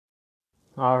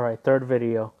Alright, third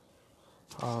video.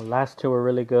 Last two were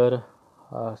really good.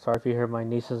 Sorry if you hear my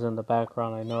nieces in the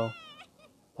background. I know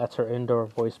that's her indoor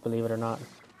voice, believe it or not.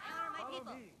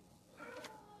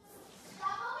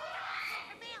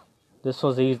 This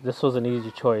was easy. This was an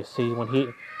easy choice. See,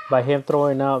 by him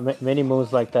throwing out many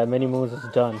moves like that, many moves is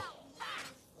done.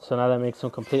 So now that makes him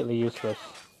completely useless.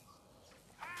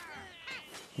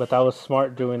 But that was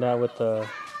smart doing that with the.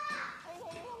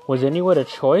 Was Inuit a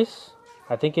choice?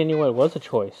 I think Inuit was a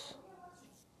choice.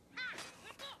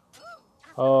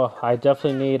 Oh, I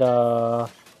definitely need Oh,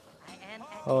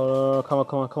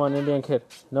 come on, Indian kid.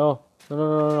 No.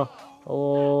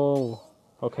 Oh,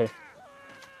 okay.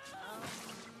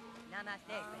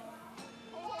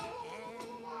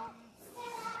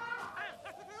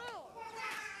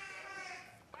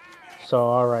 So,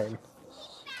 alright.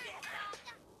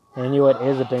 Inuit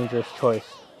is a dangerous choice.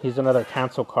 He's another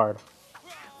cancel card.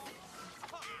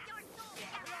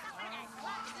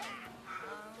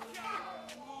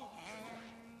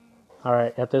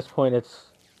 Alright, at this point it's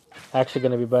actually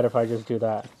going to be better if I just do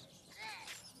that.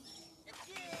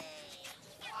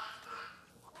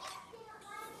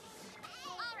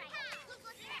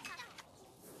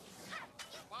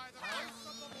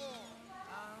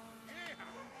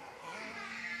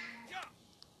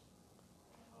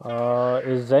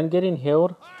 Is Zen getting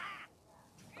healed?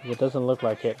 It doesn't look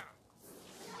like it.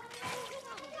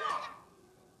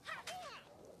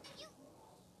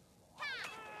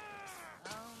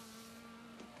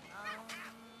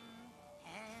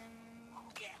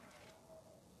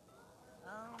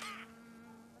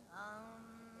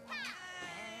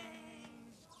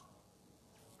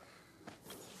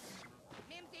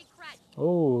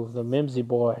 Oh, the Mimsy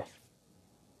boy.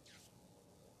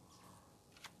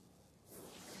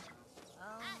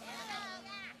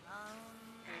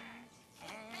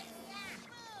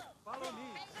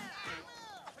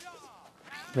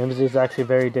 Mimsy is actually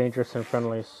very dangerous in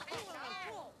friendlies.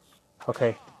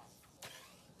 Okay.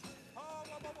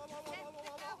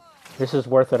 This is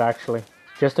worth it, actually.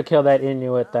 Just to kill that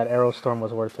Inuit, that Arrow Storm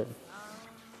was worth it.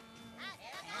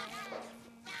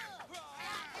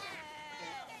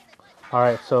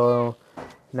 Alright, so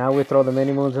now we throw the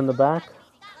mini moons in the back.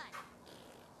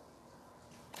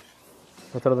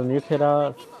 We throw the new kid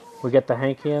out. We get the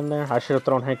hankey in there. I should have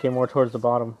thrown hankey more towards the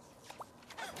bottom.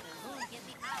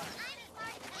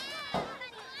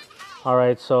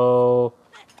 Alright, so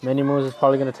mini moons is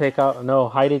probably going to take out. No,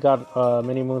 Heidi got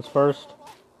mini moons first.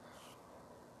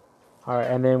 Alright,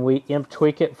 and then we imp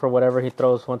tweak it for whatever he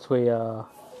throws once we.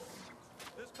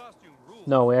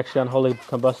 No, we actually unholy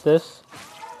combust this.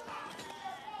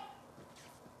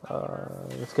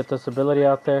 Let's get this ability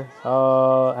out there.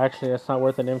 Actually, that's not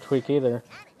worth an imp tweak either.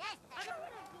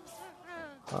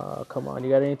 Come on,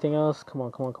 you got anything else? Come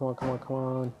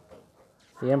on.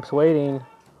 The imp's waiting.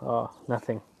 Oh,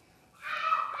 nothing.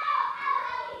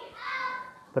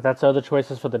 But that's other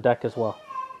choices for the deck as well.